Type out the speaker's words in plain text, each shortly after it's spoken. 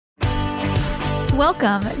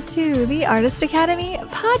Welcome to the Artist Academy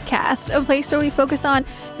podcast, a place where we focus on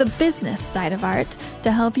the business side of art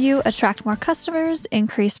to help you attract more customers,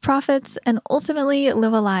 increase profits, and ultimately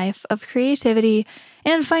live a life of creativity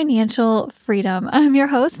and financial freedom. I'm your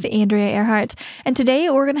host, Andrea Earhart, and today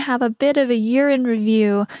we're going to have a bit of a year in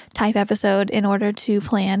review type episode in order to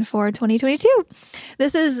plan for 2022.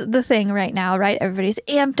 This is the thing right now, right? Everybody's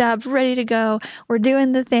amped up, ready to go. We're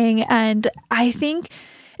doing the thing, and I think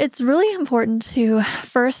it's really important to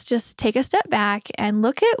first just take a step back and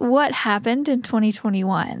look at what happened in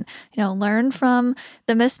 2021. Learn from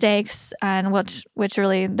the mistakes, and which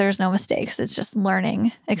really there's no mistakes. It's just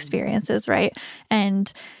learning experiences, right?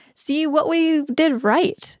 And see what we did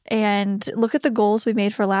right and look at the goals we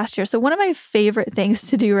made for last year. So one of my favorite things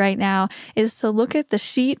to do right now is to look at the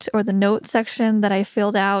sheet or the note section that I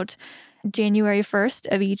filled out January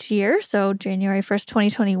 1st of each year. So January 1st,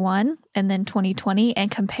 2021, and then 2020,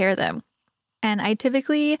 and compare them. And I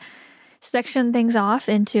typically section things off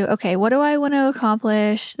into, okay, what do I want to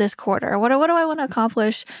accomplish this quarter? What do I want to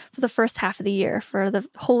accomplish for the first half of the year, for the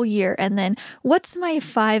whole year? And then what's my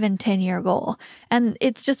 5 and 10-year goal? And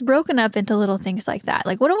it's just broken up into little things like that.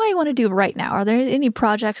 Like, what do I want to do right now? Are there any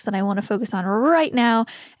projects that I want to focus on right now?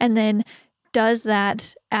 And then does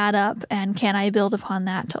that add up, and can I build upon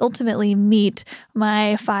that to ultimately meet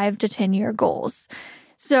my 5 to 10-year goals?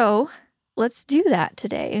 So let's do that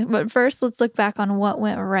today. But first, let's look back on what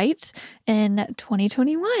went right in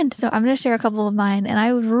 2021. So I'm going to share a couple of mine, and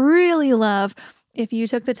I would really love if you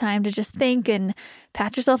took the time to just think and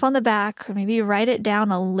pat yourself on the back, or maybe write it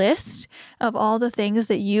down, a list of all the things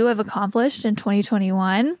that you have accomplished in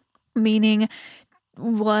 2021, meaning,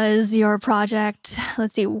 was your project,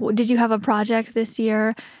 let's see, did you have a project this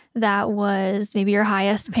year that was maybe your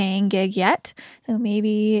highest paying gig yet? So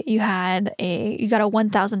maybe you got a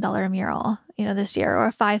 $1,000 mural, this year, or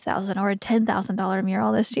a $5,000 or a $10,000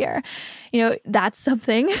 mural this year. That's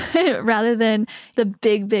something rather than the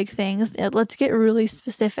big things. Let's get really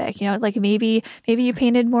specific. Like maybe you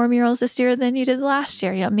painted more murals this year than you did last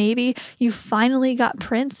year. Maybe you finally got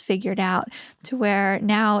prints figured out to where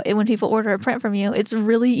now when people order a print from you, it's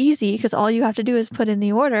really easy because all you have to do is put in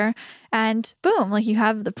the order and boom, like you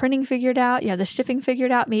have the printing figured out, you have the shipping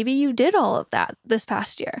figured out. Maybe you did all of that this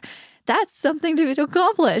past year. That's something to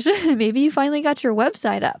accomplish. Maybe you finally got your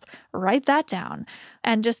website up. Write that down.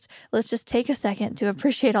 And let's just take a second to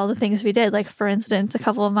appreciate all the things we did. Like, for instance, a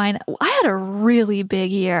couple of mine, I had a really big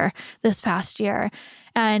year this past year.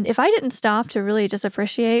 And if I didn't stop to really just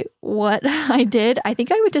appreciate what I did, I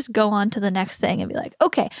think I would just go on to the next thing and be like,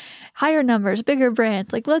 okay, higher numbers, bigger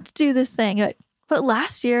brands, like let's do this thing. But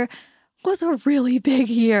last year was a really big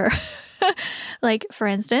year. Like, for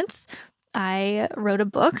instance, I wrote a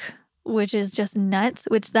book, which is just nuts,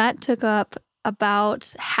 which that took up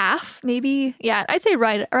about half, maybe. Yeah, I'd say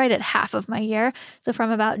right at half of my year. So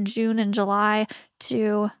from about June and July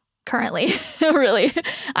to currently, really,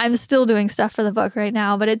 I'm still doing stuff for the book right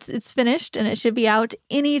now, but it's finished and it should be out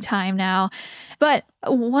anytime now. But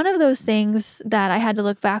one of those things that I had to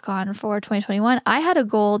look back on for 2021, I had a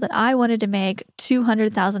goal that I wanted to make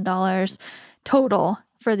 $200,000 total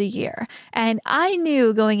for the year. And I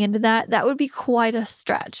knew going into that would be quite a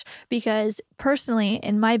stretch because personally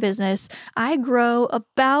in my business, I grow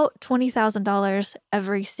about $20,000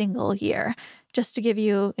 every single year. Just to give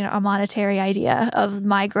you, a monetary idea of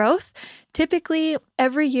my growth, typically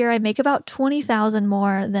every year I make about $20,000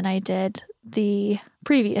 more than I did the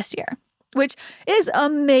previous year, which is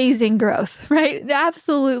amazing growth, right?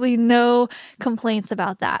 Absolutely no complaints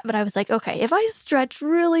about that. But I was like, okay, if I stretch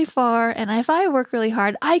really far and if I work really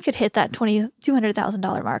hard, I could hit that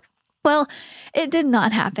 $200,000 mark. Well, it did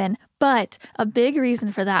not happen. But a big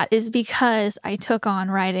reason for that is because I took on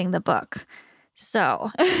writing the book. So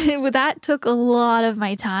that took a lot of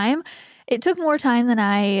my time. It took more time than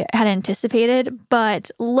I had anticipated, but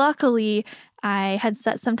luckily I had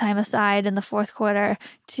set some time aside in the fourth quarter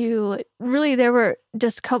to really, there were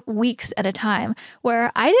just a couple weeks at a time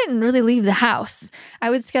where I didn't really leave the house. I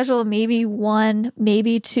would schedule maybe 1,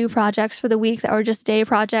 maybe 2 projects for the week that were just day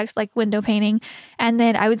projects like window painting. And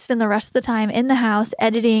then I would spend the rest of the time in the house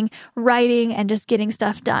editing, writing, and just getting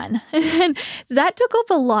stuff done. And that took up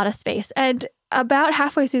a lot of space. And about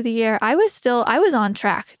halfway through the year, I was on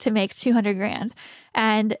track to make $200,000.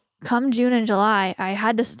 And come June and July, I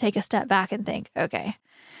had to take a step back and think, okay,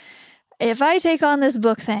 if I take on this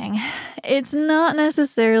book thing, it's not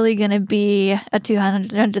necessarily going to be a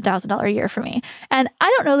 $200,000 a year for me. And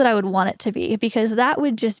I don't know that I would want it to be, because that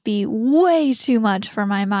would just be way too much for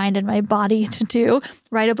my mind and my body to do,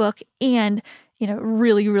 write a book and,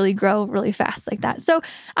 really, really grow really fast like that. So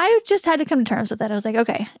I just had to come to terms with that. I was like,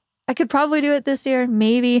 okay, I could probably do it this year,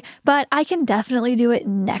 maybe, but I can definitely do it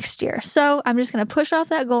next year. So I'm just going to push off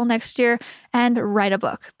that goal next year and write a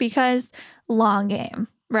book because long game,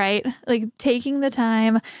 right? Like taking the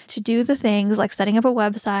time to do the things like setting up a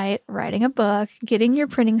website, writing a book, getting your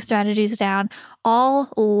printing strategies down, all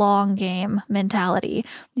long game mentality,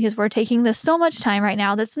 because we're taking this so much time right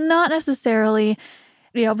now that's not necessarily,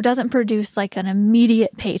 doesn't produce like an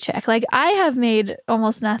immediate paycheck. Like I have made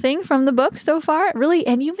almost nothing from the book so far, really,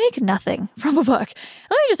 and you make nothing from a book.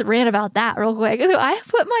 Let me just rant about that real quick. I have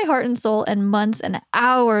put my heart and soul and months and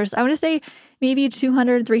hours, I want to say maybe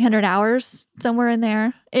 200, 300 hours, somewhere in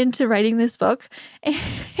there, into writing this book.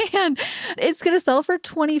 And it's going to sell for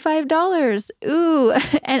 $25. Ooh.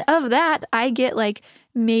 And of that, I get like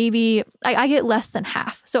maybe, I get less than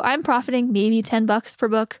half. So I'm profiting maybe $10 per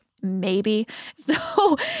book. Maybe.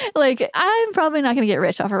 So like, I'm probably not going to get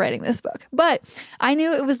rich off of writing this book, but I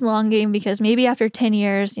knew it was long game because maybe after 10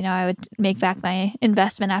 years, I would make back my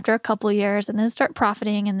investment after a couple of years and then start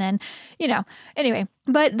profiting. And then, anyway,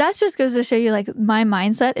 but that just goes to show you like my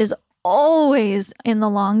mindset is always in the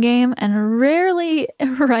long game and rarely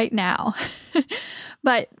right now.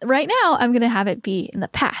 But right now, I'm going to have it be in the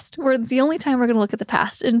past. It's the only time we're going to look at the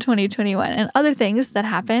past in 2021 and other things that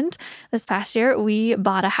happened this past year. We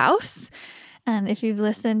bought a house. And if you've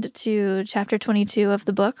listened to chapter 22 of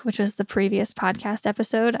the book, which was the previous podcast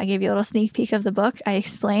episode, I gave you a little sneak peek of the book. I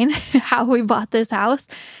explain how we bought this house.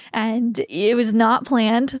 And it was not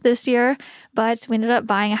planned this year, but we ended up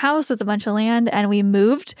buying a house with a bunch of land and we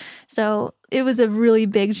moved. So it was a really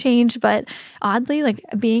big change, but oddly, like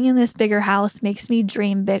being in this bigger house makes me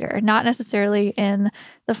dream bigger, not necessarily in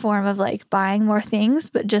the form of like buying more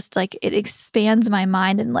things, but just like it expands my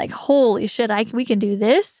mind and like, holy shit, we can do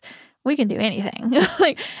this. We can do anything.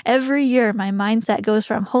 Like every year, my mindset goes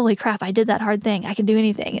from, holy crap, I did that hard thing. I can do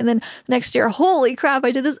anything. And then next year, holy crap, I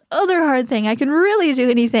did this other hard thing. I can really do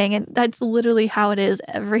anything. And that's literally how it is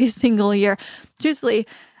every single year. Truthfully,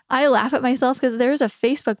 I laugh at myself because there's a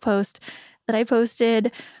Facebook post that I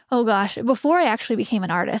posted, before I actually became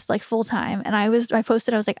an artist, like full time. And I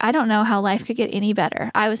posted, I was like, I don't know how life could get any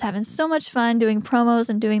better. I was having so much fun doing promos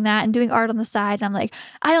and doing that and doing art on the side. And I'm like,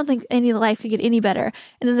 I don't think any life could get any better.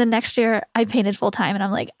 And then the next year I painted full time and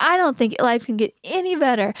I'm like, I don't think life can get any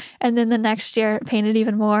better. And then the next year painted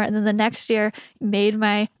even more. And then the next year made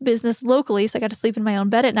my business locally. So I got to sleep in my own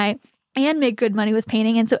bed at night and make good money with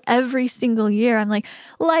painting. And so every single year I'm like,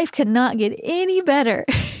 life could not get any better.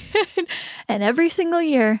 And every single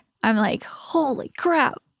year I'm like, holy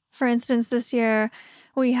crap. For instance, this year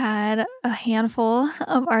we had a handful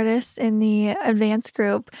of artists in the advanced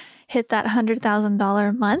group hit that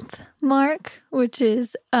 $100,000 month mark, which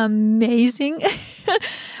is amazing,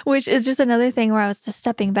 which is just another thing where I was just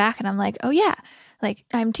stepping back and I'm like, oh yeah, like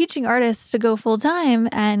I'm teaching artists to go full time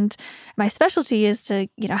and my specialty is to,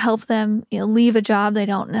 help them, leave a job they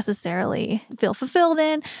don't necessarily feel fulfilled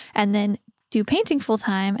in and then do painting full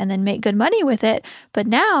time and then make good money with it. But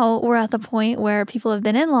now we're at the point where people have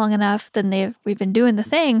been in long enough, then we've been doing the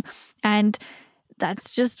thing. And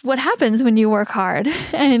that's just what happens when you work hard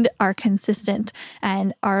and are consistent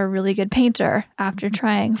and are a really good painter after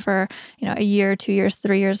trying for, a year, 2 years,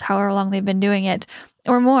 3 years, however long they've been doing it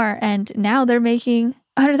or more. And now they're making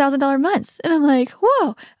 $100,000 months. And I'm like,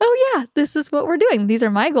 whoa, oh yeah, this is what we're doing. These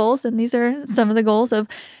are my goals. And these are some of the goals of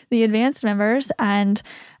the advanced members. And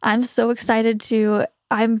I'm so excited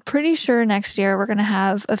I'm pretty sure next year we're going to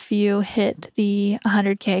have a few hit the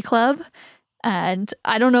 100K club. And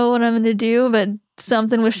I don't know what I'm going to do, but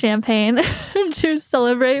something with champagne to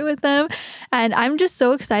celebrate with them. And I'm just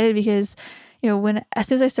so excited because, as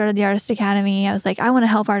soon as I started the Artist Academy, I was like, I want to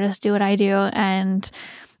help artists do what I do. And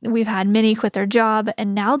we've had many quit their job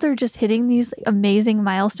and now they're just hitting these amazing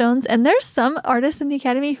milestones. And there's some artists in the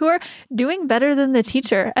Academy who are doing better than the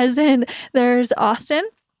teacher, as in there's Austin,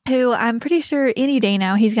 who I'm pretty sure any day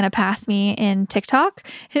now he's going to pass me in TikTok.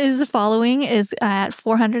 His following is at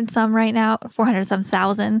 400 some right now, 400 some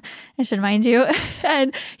thousand, I should mind you.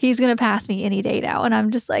 And he's going to pass me any day now. And I'm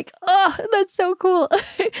just like, oh, that's so cool.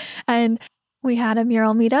 And we had a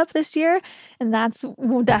mural meetup this year, and that's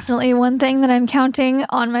definitely one thing that I'm counting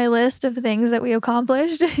on my list of things that we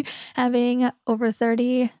accomplished. Having over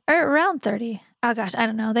 30 or around 30. Oh gosh, I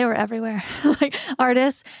don't know. They were everywhere. Like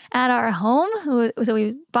artists at our home. So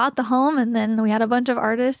we bought the home and then we had a bunch of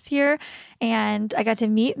artists here and I got to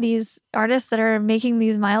meet these artists that are making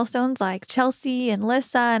these milestones like Chelsea and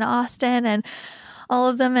Lissa and Austin and all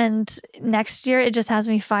of them. And next year, it just has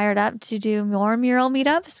me fired up to do more mural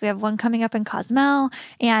meetups. We have one coming up in Cozumel,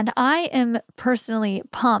 and I am personally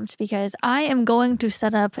pumped because I am going to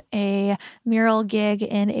set up a mural gig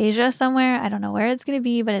in Asia somewhere. I don't know where it's going to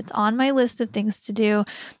be, but it's on my list of things to do.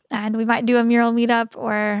 And we might do a mural meetup,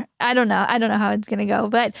 or I don't know. I don't know how it's going to go.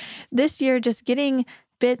 But this year, just getting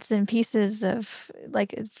bits and pieces of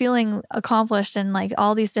like feeling accomplished and like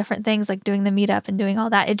all these different things, like doing the meetup and doing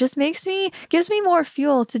all that, it just gives me more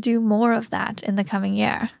fuel to do more of that in the coming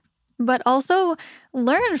year. But also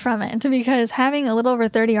learn from it, because having a little over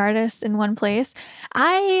 30 artists in one place,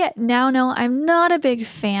 I now know I'm not a big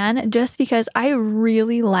fan, just because I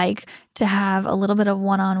really like to have a little bit of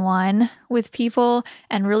one-on-one with people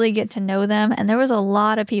and really get to know them. And there was a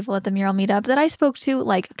lot of people at the mural meetup that I spoke to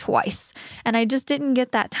like twice, and I just didn't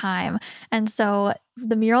get that time. And so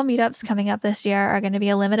the mural meetups coming up this year are going to be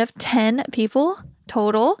a limit of 10 people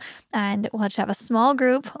total, and we'll just have a small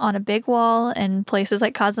group on a big wall in places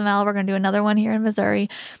like Cozumel. We're going to do another one here in Missouri.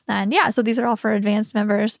 And yeah, so these are all for advanced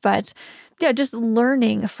members, but yeah, just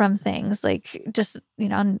learning from things, like just,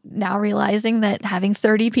 now realizing that having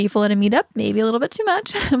 30 people at a meetup may be a little bit too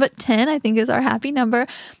much, but 10 I think is our happy number.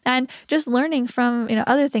 And just learning from,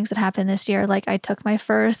 other things that happened this year. Like I took my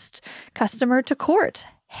first customer to court.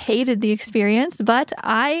 Hated the experience, but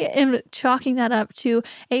I am chalking that up to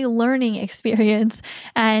a learning experience.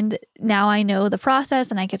 And now I know the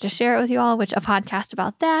process and I get to share it with you all, which a podcast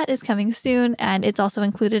about that is coming soon. And it's also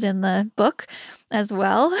included in the book as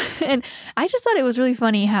well. And I just thought it was really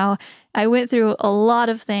funny how I went through a lot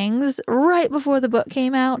of things right before the book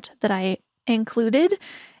came out that I included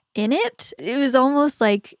in it. It was almost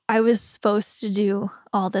like I was supposed to do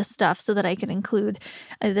all this stuff so that I could include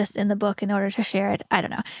this in the book in order to share it. I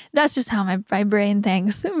don't know. That's just how my brain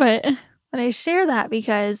thinks. But I share that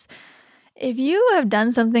because if you have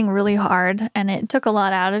done something really hard and it took a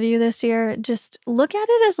lot out of you this year, just look at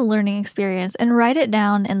it as a learning experience and write it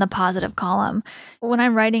down in the positive column. When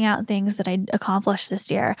I'm writing out things that I accomplished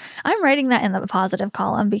this year, I'm writing that in the positive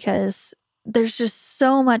column because there's just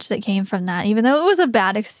so much that came from that. Even though it was a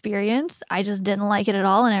bad experience, I just didn't like it at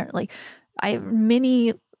all. And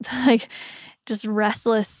just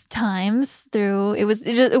restless times through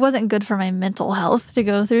it wasn't good for my mental health to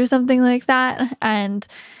go through something like that.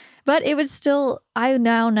 But it was still, I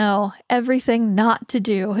now know everything not to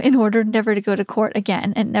do in order never to go to court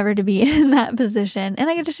again and never to be in that position. And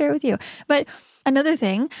I get to share it with you. But another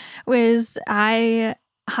thing was I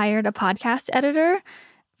hired a podcast editor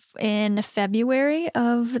in February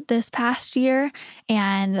of this past year,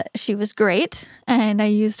 and she was great. And I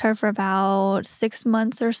used her for about 6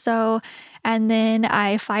 months or so. And then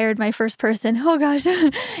I fired my first person. Oh gosh.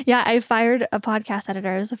 Yeah, I fired a podcast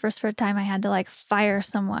editor. It was the first time I had to fire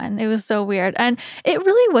someone. It was so weird. And it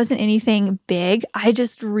really wasn't anything big. I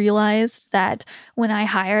just realized that when I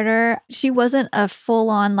hired her, she wasn't a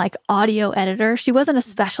full-on audio editor. She wasn't a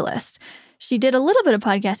specialist. She did a little bit of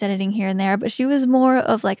podcast editing here and there, but she was more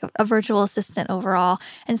of a virtual assistant overall.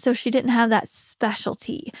 And so she didn't have that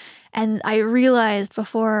specialty. And I realized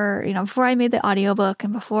before I made the audiobook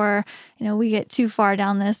and before, we get too far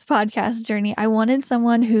down this podcast journey, I wanted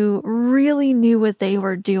someone who really knew what they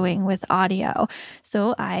were doing with audio.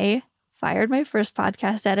 So I fired my first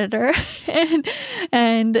podcast editor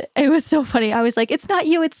and it was so funny. I was like, it's not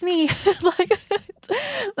you, it's me.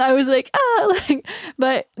 I was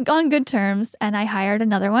but on good terms. And I hired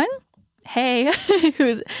another one. Hey,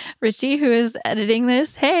 who's Richie, who is editing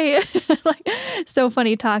this. Hey, so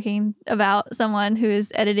funny talking about someone who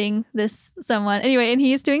is editing this someone. Anyway, and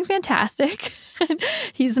he's doing fantastic.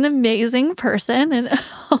 He's an amazing person and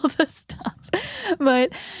all this stuff.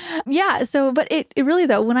 But yeah, but it really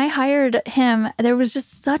though, when I hired him, there was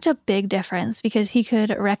just such a big difference because he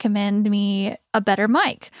could recommend me a better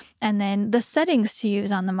mic and then the settings to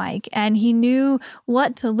use on the mic. And he knew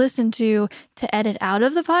what to listen to edit out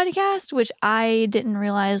of the podcast, which I didn't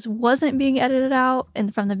realize wasn't being edited out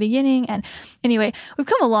from the beginning. And anyway, we've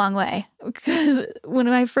come a long way because when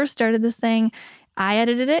I first started this thing, I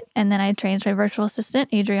edited it, and then I trained my virtual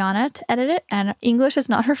assistant, Adriana, to edit it. And English is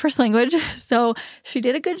not her first language, so she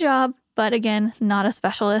did a good job, but again, not a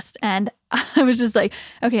specialist. And I was just like,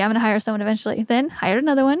 okay, I'm going to hire someone eventually. Then hired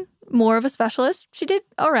another one, more of a specialist. She did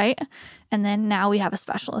all right. And then now we have a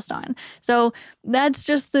specialist on. So that's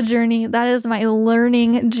just the journey. That is my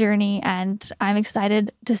learning journey. And I'm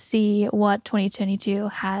excited to see what 2022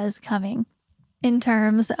 has coming in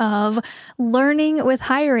terms of learning with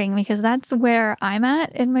hiring, because that's where I'm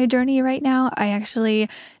at in my journey right now. I actually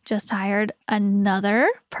just hired another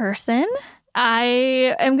person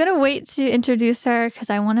I am going to wait to introduce her because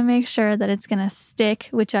I want to make sure that it's going to stick,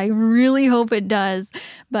 which I really hope it does.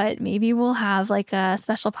 But maybe we'll have like a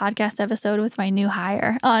special podcast episode with my new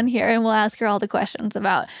hire on here and we'll ask her all the questions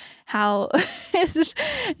about how,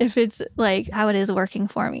 if it's like how it is working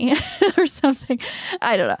for me or something.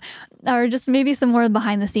 I don't know. Or just maybe some more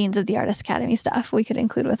behind the scenes of the Artist Academy stuff we could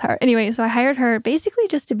include with her. Anyway, so I hired her basically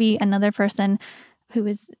just to be another person who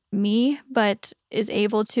is me, but is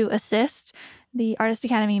able to assist the Artist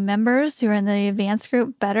Academy members who are in the advanced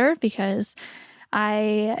group better, because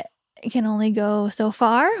I can only go so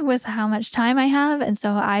far with how much time I have. And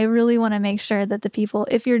so I really want to make sure that the people,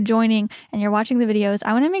 if you're joining and you're watching the videos,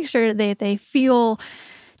 I want to make sure that they feel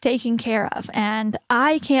taken care of. And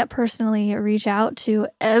I can't personally reach out to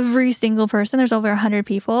every single person. There's over 100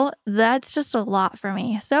 people. That's just a lot for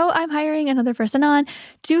me. So I'm hiring another person on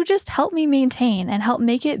to just help me maintain and help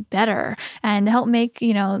make it better and help make,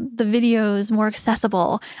 the videos more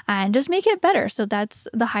accessible and just make it better. So that's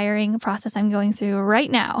the hiring process I'm going through right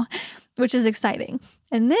now, which is exciting.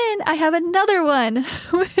 And then I have another one,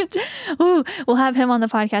 which we'll have him on the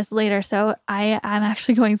podcast later. So I'm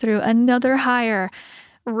actually going through another hire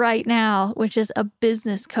right now, which is a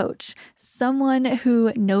business coach, someone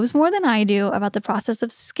who knows more than I do about the process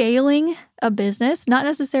of scaling a business, not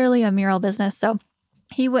necessarily a mural business. So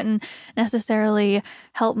he wouldn't necessarily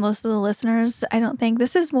help most of the listeners. I don't think.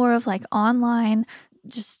 This is more of like online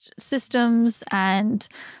just systems and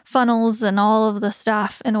funnels and all of the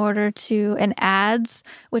stuff and ads,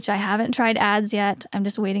 which I haven't tried ads yet. I'm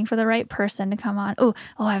just waiting for the right person to come on. Oh,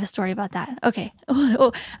 I have a story about that. Okay.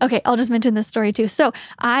 Okay. I'll just mention this story too. So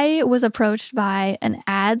I was approached by an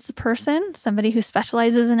ads person, somebody who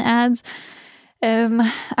specializes in ads,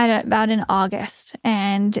 about in August,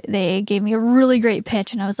 and they gave me a really great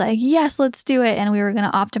pitch and I was like, yes, let's do it. And we were going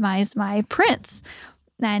to optimize my prints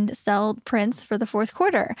and sell prints for the fourth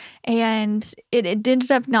quarter. And it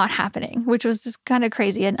ended up not happening, which was just kind of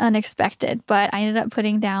crazy and unexpected. But I ended up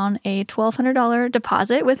putting down a $1,200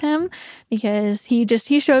 deposit with him because he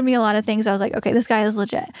showed me a lot of things. I was like, okay, this guy is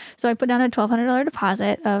legit. So I put down a $1,200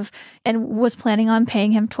 deposit and was planning on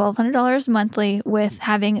paying him $1,200 monthly with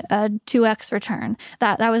having a 2x return.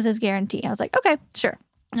 That was his guarantee. I was like, okay, sure.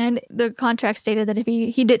 And the contract stated that if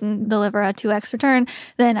he didn't deliver a 2x return,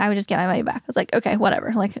 then I would just get my money back. I was like, okay,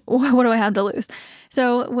 whatever. Like, what do I have to lose?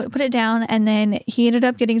 So put it down. And then he ended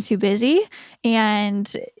up getting too busy and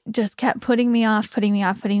just kept putting me off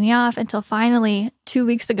until finally 2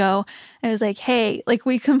 weeks ago, I was like, hey, like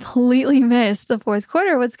we completely missed the fourth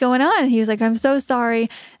quarter. What's going on? And he was like, I'm so sorry.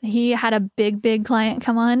 He had a big client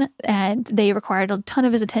come on and they required a ton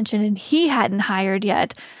of his attention and he hadn't hired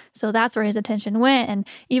yet. So that's where his attention went. And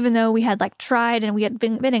even though we had like tried and we had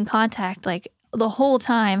been in contact like the whole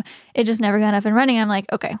time, it just never got up and running. I'm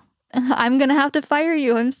like, okay, I'm going to have to fire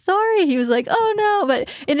you. I'm sorry. He was like, oh no, but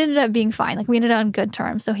it ended up being fine. Like we ended up on good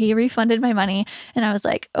terms. So he refunded my money and I was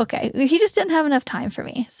like, okay, he just didn't have enough time for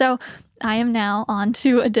me. So I am now on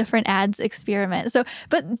to a different ads experiment. So,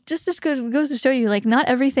 but just goes to show you, like not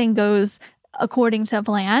everything goes according to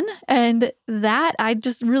plan. And that I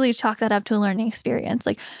just really chalk that up to a learning experience.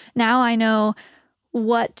 Like now I know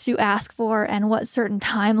what to ask for and what certain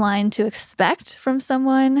timeline to expect from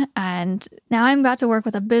someone. And now I'm about to work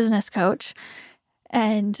with a business coach.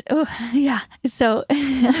 And so,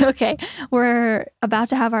 okay, we're about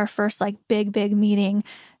to have our first like big meeting.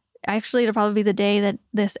 Actually, it'll probably be the day that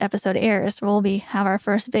this episode airs. Have our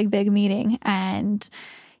first big meeting, and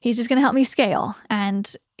he's just going to help me scale.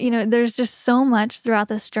 And there's just so much throughout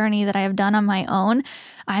this journey that I have done on my own.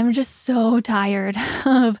 I'm just so tired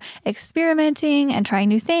of experimenting and trying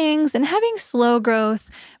new things and having slow growth,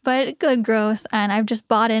 but good growth. And I've just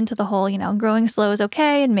bought into the whole, growing slow is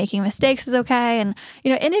okay and making mistakes is okay. And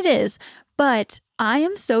it is. But I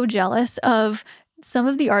am so jealous of some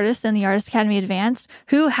of the artists in the Artist Academy Advanced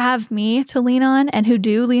who have me to lean on and who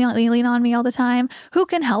do lean on me all the time, who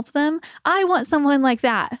can help them. I want someone like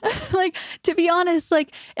that. Like, to be honest,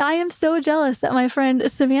 like I am so jealous that my friend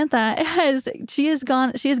Samantha has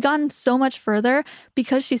gotten so much further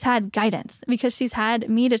because she's had guidance, because she's had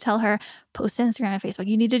me to tell her, post to Instagram and Facebook,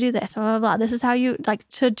 you need to do this, blah, blah, blah. This is how you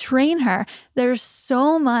to train her. There's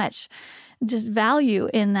so much just value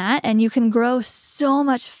in that, and you can grow so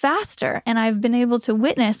much faster. And I've been able to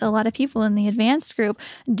witness a lot of people in the advanced group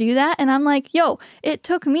do that. And I'm like, yo, it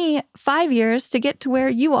took me 5 years to get to where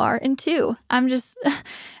you are in 2. I'm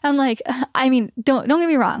like, I mean, don't get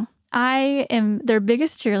me wrong. I am their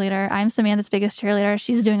biggest cheerleader. I'm Samantha's biggest cheerleader.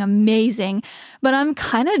 She's doing amazing, but I'm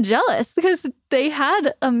kind of jealous because they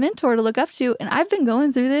had a mentor to look up to. And I've been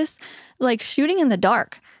going through this like shooting in the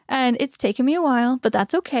dark. And it's taken me a while, but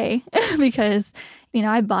that's okay because,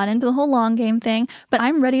 I bought into the whole long game thing, but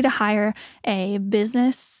I'm ready to hire a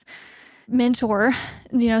business mentor,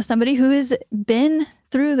 somebody who has been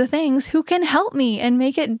through the things who can help me and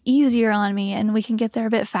make it easier on me and we can get there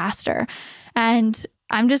a bit faster. And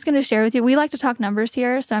I'm just going to share with you, we like to talk numbers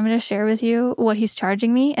here. So I'm going to share with you what he's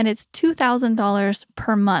charging me. And it's $2,000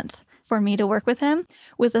 per month for me to work with him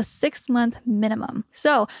with a 6-month minimum.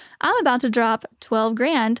 So I'm about to drop 12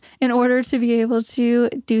 grand in order to be able to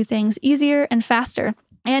do things easier and faster.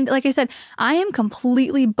 And like I said, I am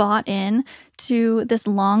completely bought in to this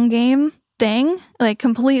long game thing, like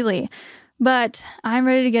completely. But I'm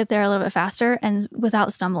ready to get there a little bit faster and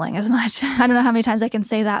without stumbling as much. I don't know how many times I can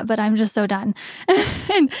say that, but I'm just so done.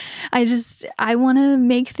 And I want to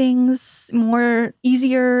make things more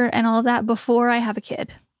easier and all of that before I have a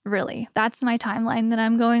kid. Really, that's my timeline that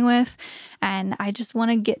I'm going with. And I just want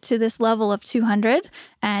to get to this level of 200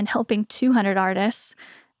 and helping 200 artists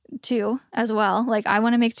too as well. Like I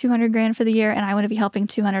want to make 200 grand for the year and I want to be helping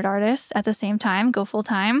 200 artists at the same time, go full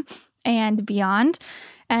time and beyond.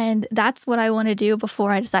 And that's what I want to do before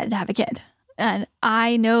I decide to have a kid. And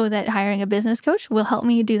I know that hiring a business coach will help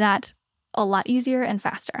me do that a lot easier and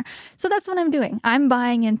faster. So that's what I'm doing. I'm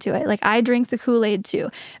buying into it. Like I drink the Kool-Aid too.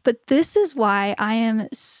 But this is why I am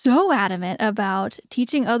so adamant about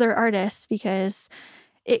teaching other artists, because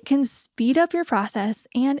it can speed up your process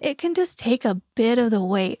and it can just take a bit of the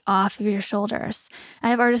weight off of your shoulders. I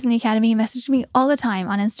have artists in the academy message me all the time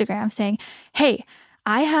on Instagram saying, hey,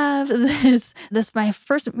 I have this my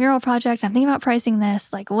first mural project. I'm thinking about pricing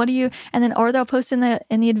this. Like, what do you? And then, or they'll post in the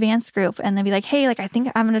advanced group, and they'll be like, "Hey, like, I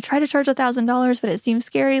think I'm gonna try to charge $1,000, but it seems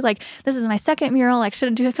scary. Like, this is my second mural. Like,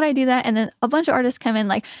 could I do that?" And then a bunch of artists come in,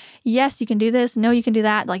 like, "Yes, you can do this. No, you can do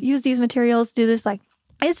that. Like, use these materials. Do this." Like,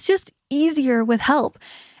 it's just easier with help.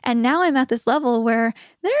 And now I'm at this level where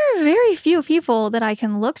there are very few people that I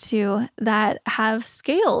can look to that have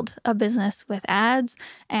scaled a business with ads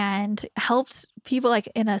and helped people like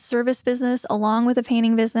in a service business along with a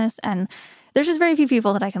painting business. And there's just very few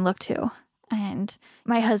people that I can look to. And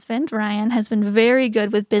my husband, Ryan, has been very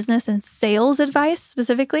good with business and sales advice,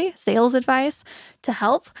 specifically sales advice to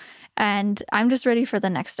help. And I'm just ready for the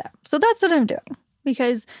next step. So that's what I'm doing,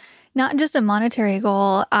 because not just a monetary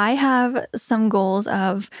goal. I have some goals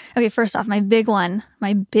of, okay, first off, my big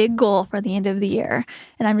goal for the end of the year.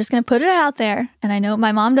 And I'm just going to put it out there. And I know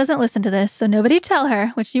my mom doesn't listen to this, so nobody tell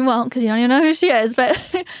her, which you won't because you don't even know who she is, but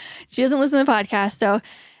she doesn't listen to the podcast. So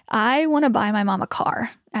I want to buy my mom a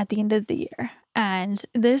car at the end of the year. And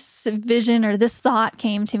this vision or this thought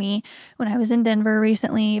came to me when I was in Denver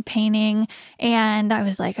recently painting. And I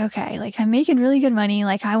was like, okay, like I'm making really good money.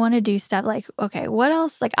 Like I want to do stuff like, okay, what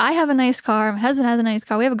else? Like I have a nice car. My husband has a nice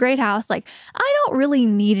car. We have a great house. Like I don't really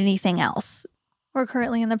need anything else. We're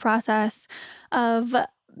currently in the process of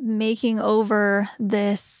making over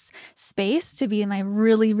this space to be my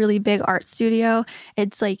really, really big art studio.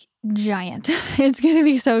 It's like giant. It's going to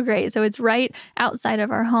be so great. So it's right outside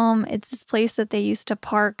of our home. It's this place that they used to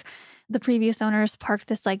park. The previous owners parked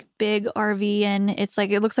this like big RV in. It's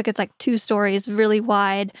like, it looks like it's like 2 stories, really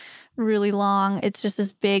wide, really long. It's just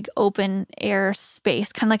this big open air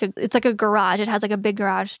space, kind of like it's like a garage. It has like a big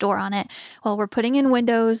garage door on it. Well, we're putting in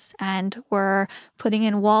windows and we're putting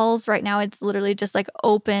in walls. Right now, it's literally just like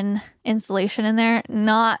open insulation in there.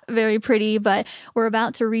 Not very pretty, but we're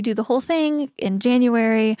about to redo the whole thing in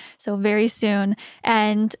January. So very soon.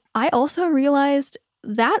 And I also realized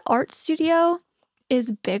that art studio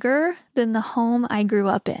is bigger than the home I grew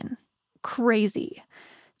up in. Crazy.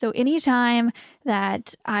 So anytime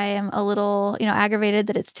that I am a little, aggravated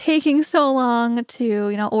that it's taking so long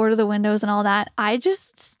to, order the windows and all that, I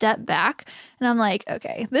just step back and I'm like,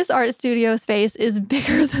 okay, this art studio space is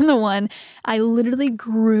bigger than the one I literally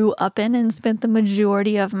grew up in and spent the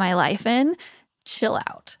majority of my life in. Chill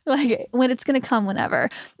out. Like when it's going to come whenever.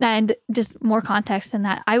 And just more context than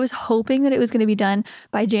that, I was hoping that it was going to be done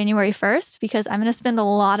by January 1st because I'm going to spend a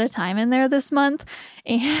lot of time in there this month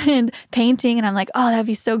and painting. And I'm like, oh, that'd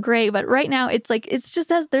be so great. But right now it's like,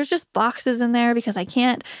 there's just boxes in there because I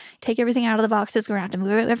can't take everything out of the boxes. We're going to have to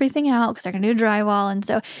move everything out because they're going to do drywall. And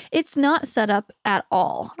so it's not set up at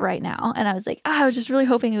all right now. And I was like, I was just really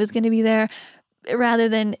hoping it was going to be there, rather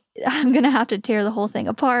than I'm going to have to tear the whole thing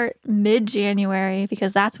apart mid-January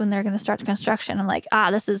because that's when they're going to start the construction. I'm like,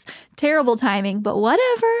 this is terrible timing, but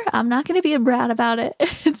whatever. I'm not going to be a brat about it.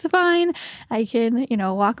 It's fine. I can,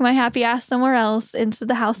 walk my happy ass somewhere else into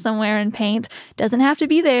the house somewhere and paint. Doesn't have to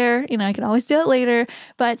be there. I can always do it later.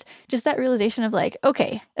 But just that realization of like,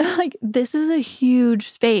 okay, like this is a huge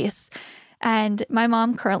space. And my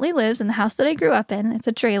mom currently lives in the house that I grew up in. It's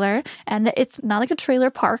a trailer, and it's not like a trailer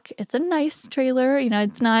park. It's a nice trailer.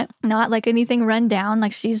 It's not like anything run down.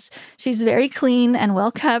 Like she's very clean and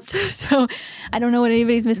well kept. So I don't know what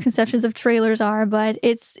anybody's misconceptions of trailers are, but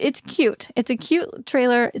it's cute. It's a cute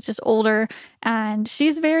trailer. It's just older, and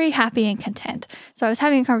she's very happy and content. So I was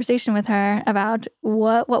having a conversation with her about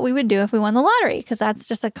what we would do if we won the lottery, because that's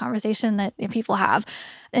just a conversation that people have.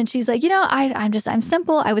 And she's like, I'm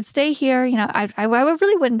simple. I would stay here. I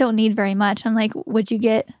really don't need very much. I'm like, would you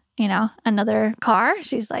get, another car?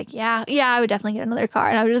 She's like, yeah, I would definitely get another car.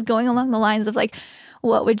 And I was just going along the lines of like,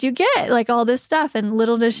 what would you get? Like all this stuff. And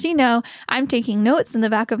little does she know, I'm taking notes in the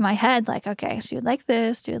back of my head. Like, okay, she would like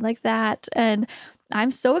this, she would like that. And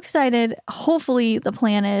I'm so excited. Hopefully the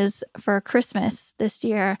plan is for Christmas this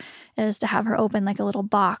year is to have her open like a little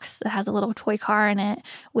box that has a little toy car in it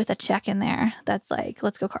with a check in there that's like,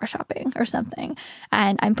 let's go car shopping or something.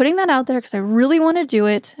 And I'm putting that out there because I really want to do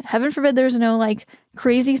it. Heaven forbid there's no like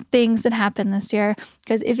crazy things that happen this year,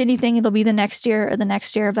 because if anything, it'll be the next year or the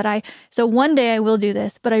next year. So one day I will do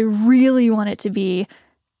this, but I really want it to be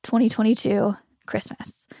 2022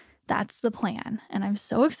 Christmas. That's the plan. And I'm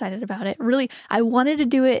so excited about it. Really, I wanted to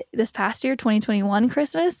do it this past year, 2021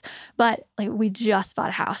 Christmas, but like we just bought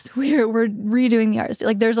a house. We're redoing the artist.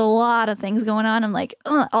 Like there's a lot of things going on. I'm like,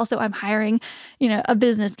 also I'm hiring, a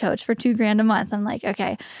business coach for $2,000 a month. I'm like,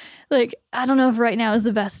 okay, like, I don't know if right now is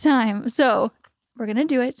the best time. So we're going to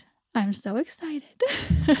do it. I'm so excited.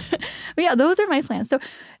 But yeah, those are my plans. So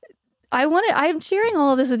I'm sharing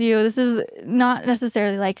all of this with you. This is not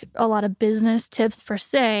necessarily like a lot of business tips per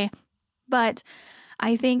se, but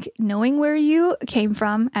I think knowing where you came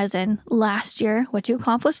from, as in last year, what you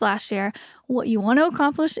accomplished last year, what you want to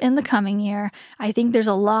accomplish in the coming year, I think there's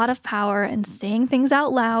a lot of power in saying things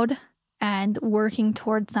out loud and working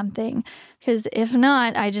towards something. Because if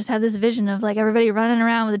not, I just have this vision of like everybody running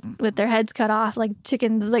around with their heads cut off like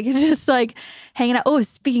chickens, like just like hanging out. Oh,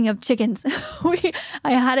 speaking of chickens,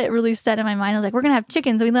 I had it really set in my mind. I was like, we're going to have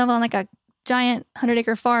chickens. We live on like a giant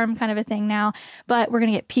 100-acre farm kind of a thing now, but we're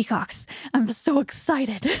going to get peacocks. I'm so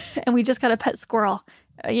excited. And we just got a pet squirrel.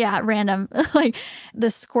 Yeah, random. Like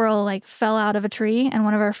the squirrel like fell out of a tree, and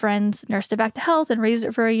one of our friends nursed it back to health and raised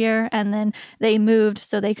it for a year, and then they moved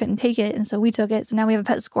so they couldn't take it, and so we took it. So now we have a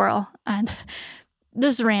pet squirrel, and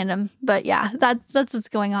just random. But yeah, that's what's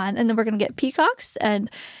going on. And then we're gonna get peacocks, and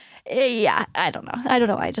yeah, I don't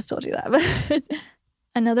know why I just told you that, but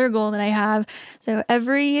another goal that I have. So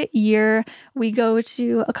every year we go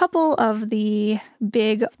to a couple of the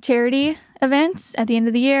big charity events. At the end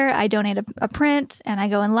of the year, I donate a print and I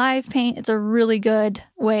go and live paint. It's a really good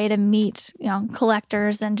way to meet,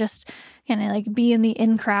 collectors and just kind of like be in the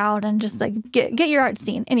in crowd and just like get your art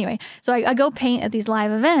seen. Anyway, so I go paint at these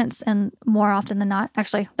live events, and more often than not,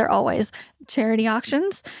 actually, they're always charity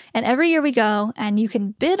auctions. And every year we go and you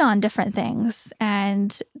can bid on different things,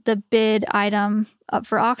 and the bid item up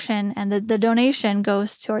for auction and the donation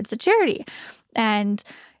goes towards the charity. And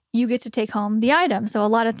you get to take home the item. So a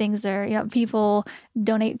lot of things are, people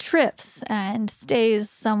donate trips and stays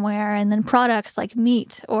somewhere, and then products like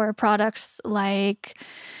meat or products like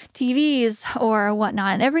TVs or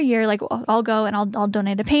whatnot. And every year, like I'll go and I'll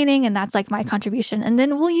donate a painting, and that's like my contribution. And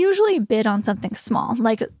then we'll usually bid on something small,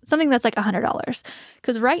 like something that's like $100.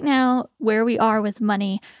 Because right now, where we are with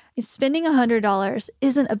money, is spending $100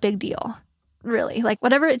 isn't a big deal. Really, like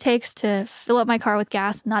whatever it takes to fill up my car with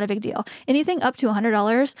gas, not a big deal. Anything up to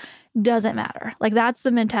 $100 doesn't matter. Like that's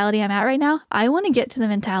the mentality I'm at right now. I want to get to the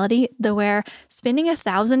mentality where spending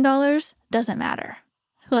 $1,000 doesn't matter.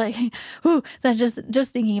 Like, that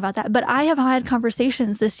just thinking about that. But I have had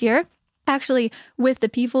conversations this year, actually, with the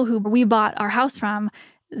people who we bought our house from.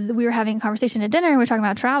 We were having a conversation at dinner, and we were talking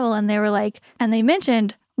about travel, and they were like, and they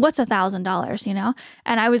mentioned, what's $1,000,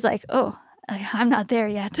 And I was like, oh, I'm not there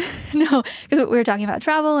yet. No, because we were talking about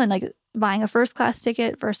travel and like buying a first class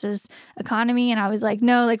ticket versus economy. And I was like,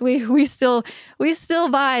 no, like we still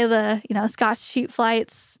buy the, Scotch cheap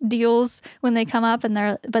flights deals when they come up, and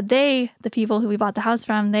the people who we bought the house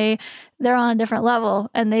from, they're on a different level,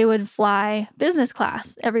 and they would fly business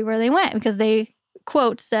class everywhere they went because they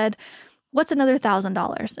quote said, what's another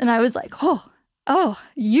 $1,000? And I was like, oh,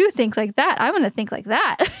 you think like that. I'm going to think like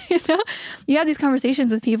that. You have these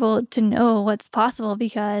conversations with people to know what's possible,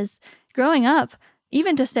 because growing up,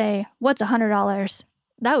 even to say, what's $100?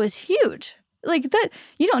 That was huge. Like that,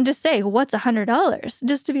 you don't just say, what's $100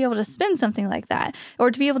 just to be able to spend something like that,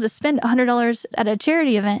 or to be able to spend $100 at a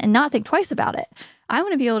charity event and not think twice about it. I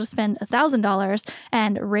want to be able to spend $1,000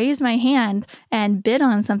 and raise my hand and bid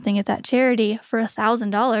on something at that charity for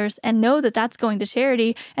 $1,000 and know that that's going to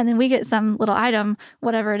charity. And then we get some little item,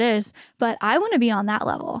 whatever it is. But I want to be on that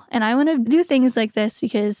level. And I want to do things like this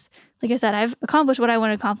because, like I said, I've accomplished what I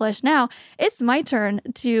want to accomplish. Now it's my turn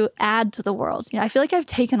to add to the world. I feel like I've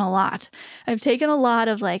taken a lot. I've taken a lot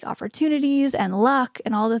of like opportunities and luck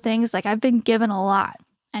and all the things. Like I've been given a lot.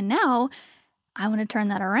 And now I want to turn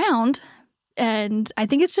that around. And I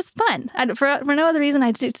think it's just fun. For no other reason,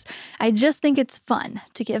 I just think it's fun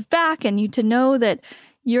to give back and you to know that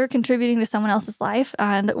you're contributing to someone else's life.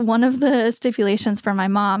 And one of the stipulations for my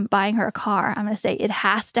mom buying her a car, I'm going to say it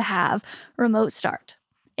has to have remote start.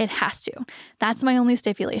 It has to. That's my only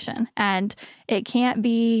stipulation. And it can't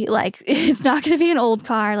be like, it's not going to be an old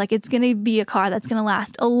car. Like it's going to be a car that's going to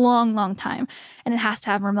last a long, long time. And it has to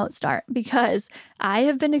have remote start because I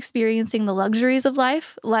have been experiencing the luxuries of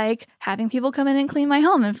life, like having people come in and clean my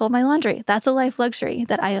home and fold my laundry. That's a life luxury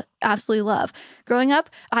that I absolutely love. Growing up,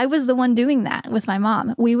 I was the one doing that with my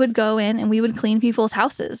mom. We would go in and we would clean people's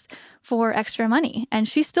houses for extra money. And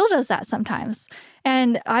she still does that sometimes.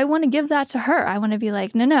 And I want to give that to her. I want to be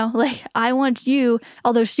like, no, like I want you,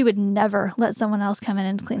 although she would never let someone else come in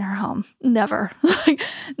and clean her home. Never. Like,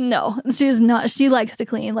 no, she's not. She likes to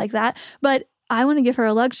clean like that. But I want to give her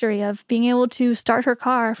a luxury of being able to start her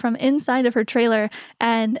car from inside of her trailer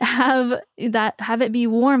and have it be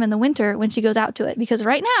warm in the winter when she goes out to it. Because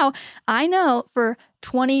right now, I know for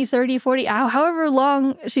 20, 30, 40, however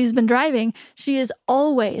long she's been driving, she has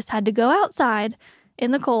always had to go outside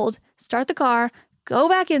in the cold, start the car, go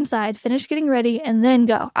back inside, finish getting ready, and then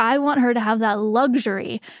go. I want her to have that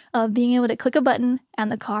luxury of being able to click a button and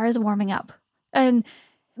the car is warming up. And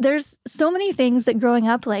there's so many things that growing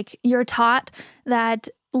up, like you're taught that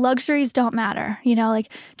luxuries don't matter,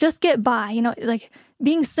 like just get by, like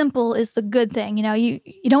being simple is the good thing. You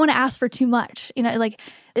don't want to ask for too much, like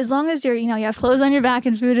as long as you're, you have clothes on your back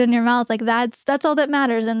and food in your mouth, like that's all that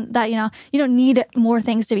matters. And that, you don't need more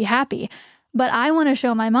things to be happy. But I want to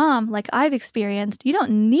show my mom, like I've experienced, you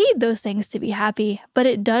don't need those things to be happy, but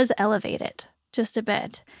it does elevate it just a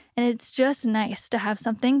bit. And it's just nice to have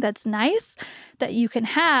something that's nice that you can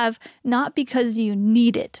have, not because you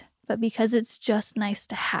need it, but because it's just nice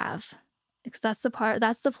to have. Because that's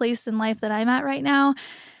the place in life that I'm at right now.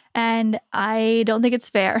 And I don't think it's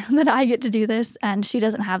fair that I get to do this and she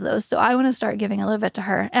doesn't have those. So I want to start giving a little bit to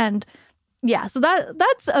her. And yeah, so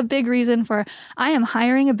that's a big reason for I am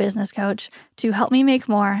hiring a business coach to help me make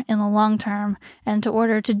more in the long term and to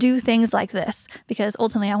order to do things like this because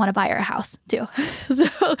ultimately I want to buy her a house too.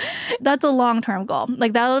 So that's a long-term goal.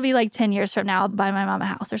 Like that'll be like 10 years from now, I'll buy my mom a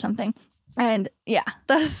house or something. And yeah,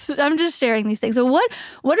 I'm just sharing these things. So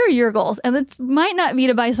what are your goals? And it might not be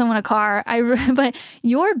to buy someone a car, but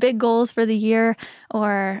your big goals for the year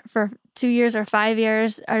or for 2 years or 5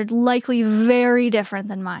 years are likely very different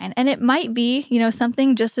than mine. And it might be,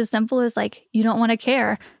 something just as simple as like, you don't want to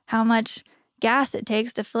care how much gas it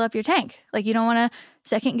takes to fill up your tank. Like you don't want to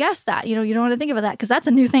second guess that, you don't want to think about that because that's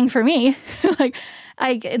a new thing for me.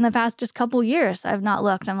 Like in the past just couple years, I've not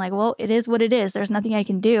looked. I'm like, well, it is what it is. There's nothing I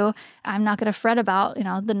can do. I'm not going to fret about,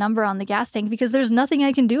 the number on the gas tank because there's nothing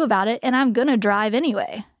I can do about it. And I'm going to drive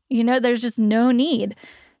anyway. There's just no need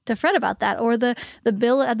to fret about that or the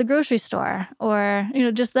bill at the grocery store or,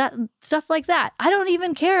 just that stuff like that. I don't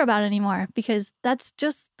even care about anymore because that's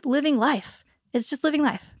just living life. It's just living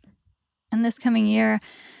life. And this coming year,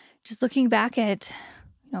 just looking back at,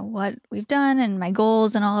 what we've done and my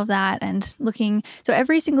goals and all of that and so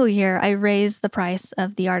every single year I raise the price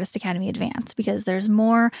of the Artist Academy Advance because there's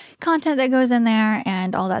more content that goes in there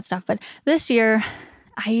and all that stuff. But this year,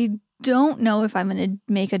 I don't know if I'm going to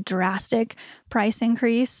make a drastic price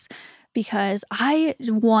increase because I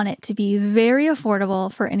want it to be very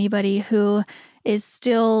affordable for anybody who is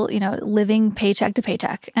still, living paycheck to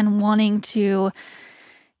paycheck and wanting to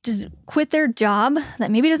just quit their job that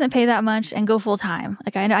maybe doesn't pay that much and go full time.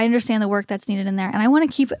 Like I understand the work that's needed in there and I want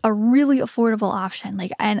to keep a really affordable option.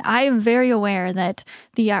 And I am very aware that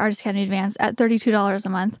the Artist Academy Advance at $32 a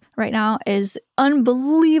month right now is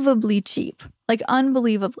unbelievably cheap. Like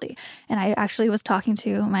unbelievably. And I actually was talking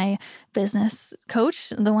to my business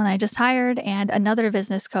coach, the one I just hired, and another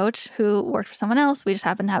business coach who worked for someone else. We just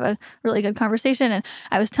happened to have a really good conversation. And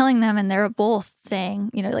I was telling them, and they're both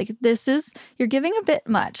saying, like, you're giving a bit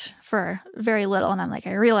much for very little. And I'm like,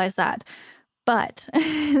 I realize that. But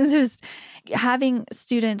having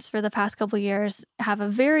students for the past couple of years have a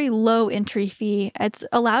very low entry fee, it's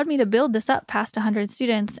allowed me to build this up past 100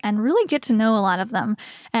 students and really get to know a lot of them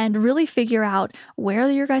and really figure out where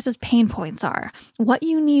your guys' pain points are, what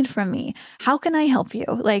you need from me, how can I help you?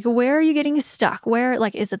 Like, where are you getting stuck? Where,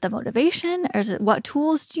 like, is it the motivation or is it what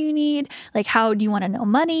tools do you need? Like, how do you want to know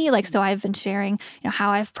money? Like, so I've been sharing, how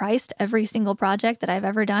I've priced every single project that I've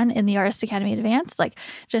ever done in the Artist Academy Advanced, like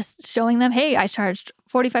just showing them, hey, I charged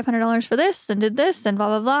 $4,500 for this and did this and blah,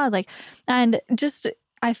 blah, blah. Like, and just,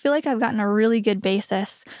 I feel like I've gotten a really good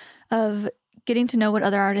basis of getting to know what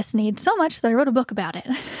other artists need so much that I wrote a book about it.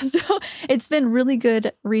 So it's been really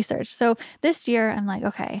good research. So this year I'm like,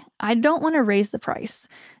 okay, I don't want to raise the price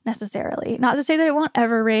necessarily. Not to say that it won't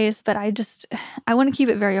ever raise, but I want to keep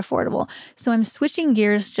it very affordable. So I'm switching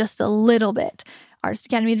gears just a little bit. Artist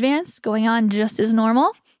Academy Advanced going on just as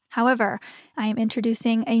normal. However, I am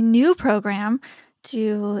introducing a new program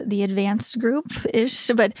to the advanced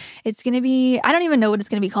group-ish, but it's going to be, I don't even know what it's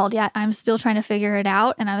going to be called yet. I'm still trying to figure it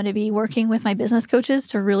out, and I'm going to be working with my business coaches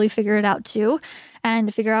to really figure it out too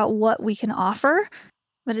and figure out what we can offer.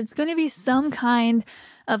 But it's going to be some kind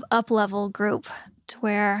of up-level group to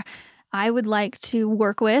where I would like to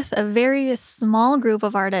work with a very small group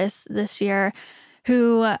of artists this year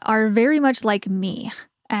who are very much like me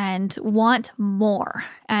and want more.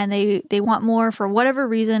 And they want more for whatever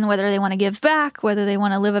reason, whether they want to give back, whether they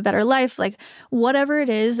want to live a better life, like whatever it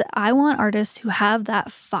is. I want artists who have that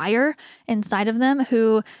fire inside of them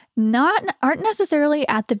who aren't necessarily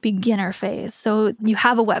at the beginner phase. So you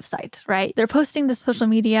have a website, right? They're posting to social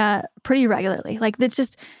media pretty regularly. Like, it's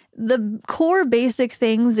just the core basic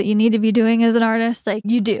things that you need to be doing as an artist, like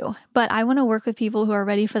you do. But I want to work with people who are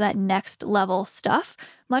ready for that next level stuff,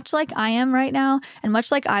 much like I am right now, and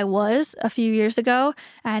much like I was a few years ago,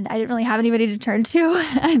 and I didn't really have anybody to turn to.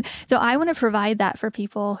 And so I want to provide that for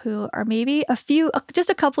people who are maybe just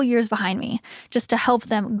a couple years behind me, just to help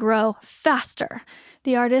them grow faster.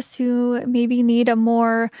 The artists who maybe need a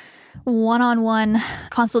more one-on-one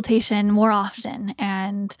consultation more often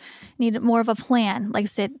and need more of a plan, like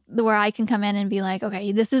say, where I can come in and be like,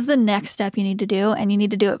 okay, this is the next step you need to do and you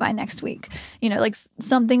need to do it by next week, like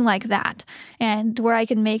something like that. And where I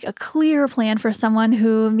can make a clear plan for someone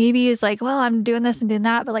who maybe is like, well, I'm doing this and doing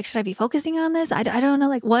that, but like, should I be focusing on this? I don't know,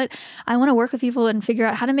 like what I want to work with people and figure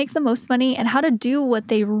out how to make the most money and how to do what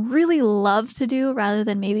they really love to do rather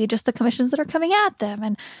than maybe just the commissions that are coming at them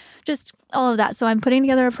and just all of that. So I'm putting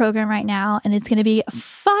together a program right now and it's going to be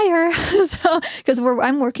fire. So, because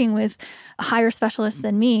I'm working with higher specialists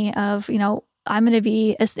than me of, I'm going to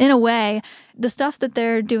be, in a way, the stuff that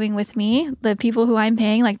they're doing with me, the people who I'm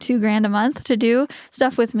paying like $2,000 a month to do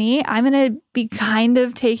stuff with me, I'm going to be kind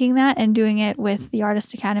of taking that and doing it with the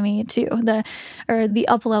Artist Academy too, the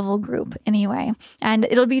up-level group anyway. And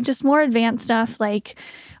it'll be just more advanced stuff, like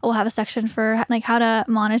we'll have a section for like how to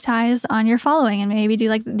monetize on your following and maybe do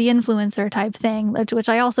like the influencer type thing, which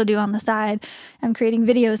I also do on the side. I'm creating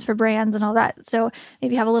videos for brands and all that. So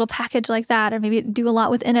maybe have a little package like that, or maybe do a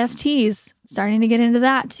lot with NFTs, starting to get into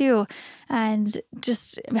that too. And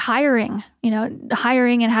just hiring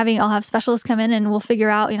and I'll have specialists come in and we'll figure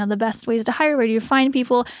out, the best ways to hire. Where do you find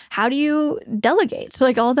people? How do you delegate? So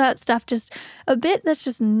like all that stuff, just a bit that's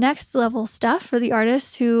just next level stuff for the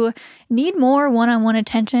artists who need more one-on-one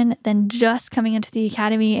attention than just coming into the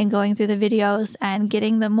academy and going through the videos and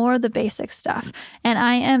getting the basic stuff. And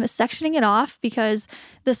I am sectioning it off because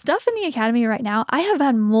the stuff in the academy right now, I have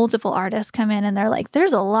had multiple artists come in and they're like,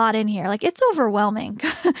 there's a lot in here. Like, it's overwhelming.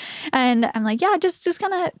 And I'm like, yeah, just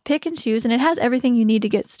kind of pick and choose. And it has everything you need to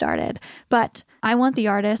get started. But I want the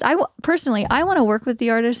artists, I want to work with the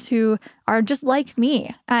artists who are just like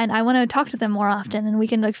me. And I want to talk to them more often. And we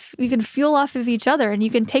can fuel off of each other, and you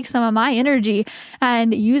can take some of my energy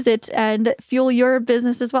and use it and fuel your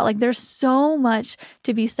business as well. Like, there's so much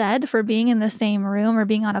to be said for being in the same room or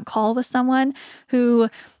being on a call with someone who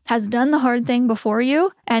has done the hard thing before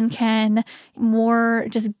you and can more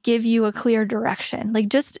just give you a clear direction. Like,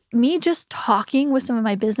 just talking with some of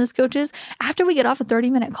my business coaches after we get off a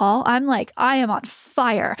 30-minute call, I'm like, I am on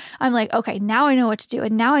fire. I'm like, okay, now I know what to do.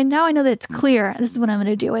 And now I know that it's clear. This is what I'm going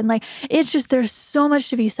to do. And like, it's just, there's so much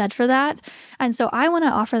to be said for that. And so I want to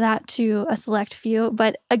offer that to a select few.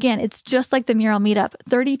 But again, it's just like the mural meetup,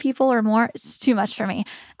 30 people or more. It's too much for me.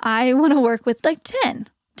 I want to work with like 10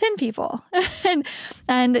 people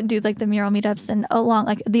and do like the mural meetups and along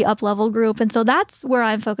like the up level group. And so that's where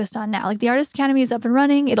I'm focused on now. Like, the Artist Academy is up and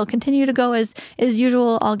running. It'll continue to go as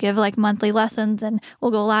usual. I'll give like monthly lessons and we'll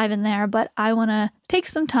go live in there, but I want to take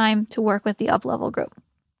some time to work with the up level group.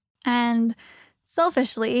 And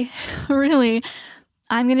selfishly, really,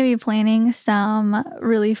 I'm going to be planning some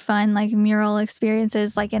really fun like mural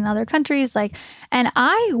experiences like in other countries, and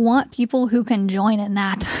I want people who can join in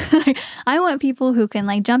that. I want people who can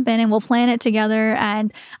like jump in and we'll plan it together.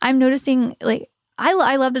 And I'm noticing like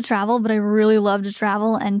I love to travel, but I really love to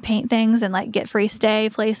travel and paint things and like get free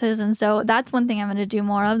stay places. And so that's one thing I'm going to do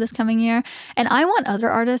more of this coming year. And I want other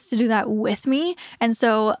artists to do that with me. And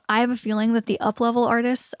so I have a feeling that the up-level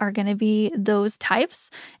artists are going to be those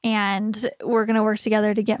types. And we're going to work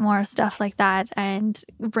together to get more stuff like that and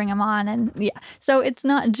bring them on. And yeah, so it's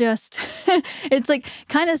not just, it's like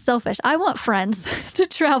kind of selfish. I want friends to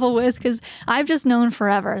travel with because I've just known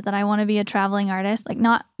forever that I want to be a traveling artist, like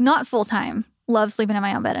not full-time. Love sleeping in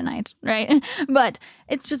my own bed at night, right? But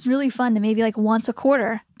it's just really fun to maybe like once a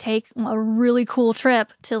quarter take a really cool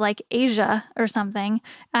trip to like Asia or something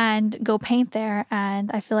and go paint there. And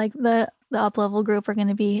I feel like the up-level group are going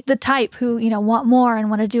to be the type who, want more and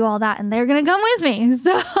want to do all that. And they're going to come with me.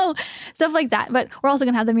 So stuff like that. But we're also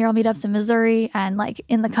going to have the mural meetups in Missouri and like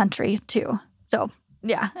in the country too. So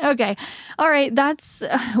yeah. Okay. All right.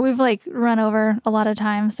 We've like run over a lot of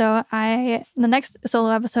time. So the next solo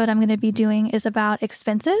episode I'm going to be doing is about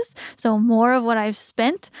expenses. So more of what I've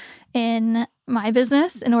spent in my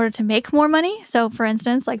business in order to make more money. So for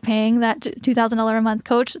instance, like paying that $2,000 a month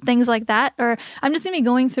coach, things like that. Or I'm just going to be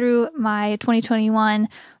going through my 2021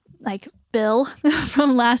 like bill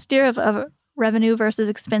from last year of revenue versus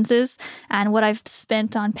expenses and what I've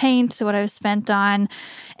spent on paint, what I've spent on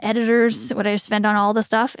editors, what I've spent on all the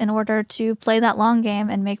stuff in order to play that long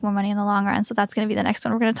game and make more money in the long run. So that's going to be the next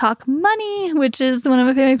one. We're going to talk money, which is one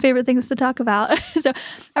of my favorite things to talk about. So,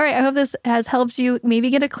 all right. I hope this has helped you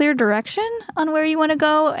maybe get a clear direction on where you want to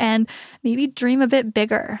go and maybe dream a bit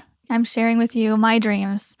bigger. I'm sharing with you my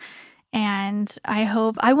dreams. And I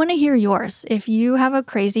want to hear yours. If you have a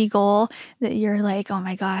crazy goal that you're like, oh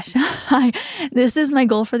my gosh, this is my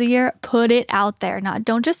goal for the year, put it out there.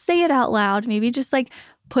 Don't just say it out loud. Maybe just like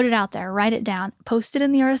put it out there, write it down, post it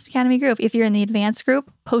in the Artist Academy group. If you're in the advanced group,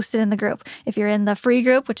 post it in the group. If you're in the free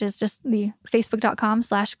group, which is just the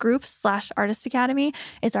facebook.com/groups/Artist Academy,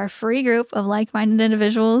 it's our free group of like-minded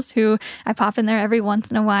individuals who I pop in there every once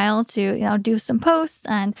in a while to, do some posts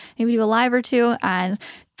and maybe do a live or two and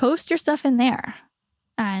post your stuff in there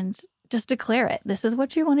and just declare it. This is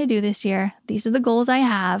what you want to do this year. These are the goals I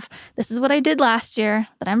have. This is what I did last year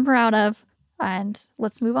that I'm proud of. And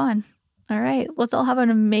let's move on. All right. Let's all have an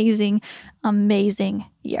amazing, amazing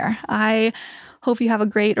year. I hope you have a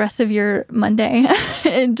great rest of your Monday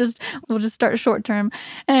and we'll just start short term.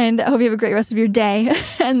 And I hope you have a great rest of your day.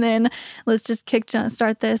 And then let's just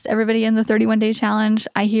start this. Everybody in the 31-day challenge.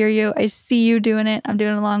 I hear you. I see you doing it. I'm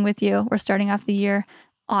doing it along with you. We're starting off the year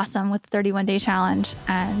awesome with the 31-day challenge.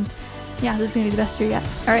 And yeah, this is going to be the best year yet.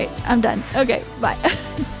 All right. I'm done. Okay. Bye.